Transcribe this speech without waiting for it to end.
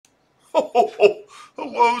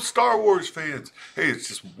Hello, Star Wars fans. Hey, it's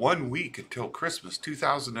just 1 week until Christmas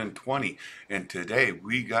 2020, and today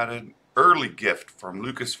we got an early gift from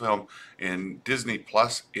Lucasfilm and Disney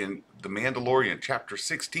Plus in The Mandalorian Chapter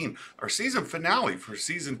 16, our season finale for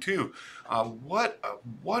season 2. What a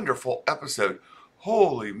wonderful episode!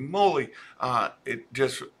 Holy moly! It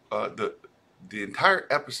just the entire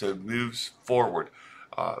episode moves forward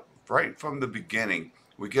right from the beginning.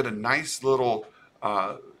 We get a nice little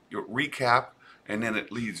recap, and then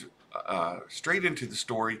it leads straight into the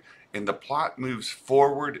story, and the plot moves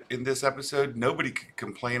forward in this episode. Nobody could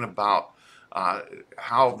complain about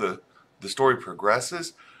how the story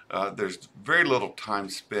progresses. There's very little time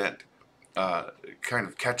spent kind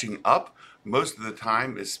of catching up. Most of the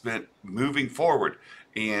time is spent moving forward,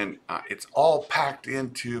 and it's all packed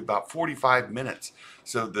into about 45 minutes.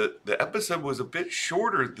 So the episode was a bit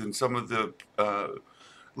shorter than some of the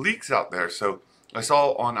leaks out there. So I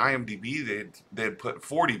saw on IMDb they had put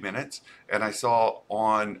 40 minutes, and I saw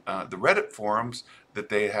on the Reddit forums that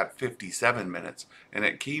they had 57 minutes, and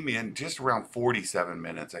it came in just around 47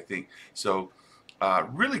 minutes, I think. So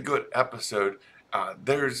really good episode.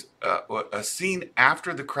 There's a scene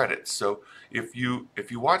after the credits, so if you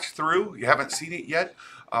watch through, you haven't seen it yet,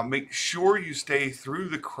 make sure you stay through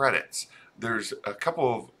the credits. There's a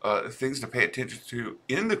couple of things to pay attention to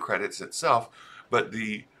in the credits itself, but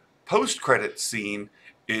the post-credit scene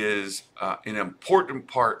is an important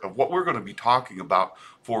part of what we're going to be talking about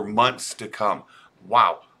for months to come.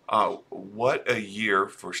 Wow, what a year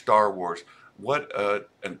for Star Wars. What a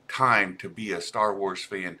time to be a Star Wars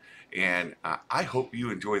fan. And I hope you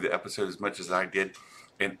enjoy the episode as much as I did.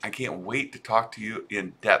 And I can't wait to talk to you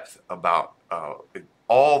in depth about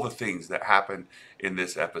all the things that happened in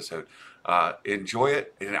this episode. Enjoy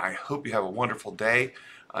it, and I hope you have a wonderful day.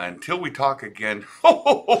 Until we talk again,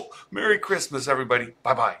 Merry Christmas, everybody.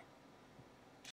 Bye-bye.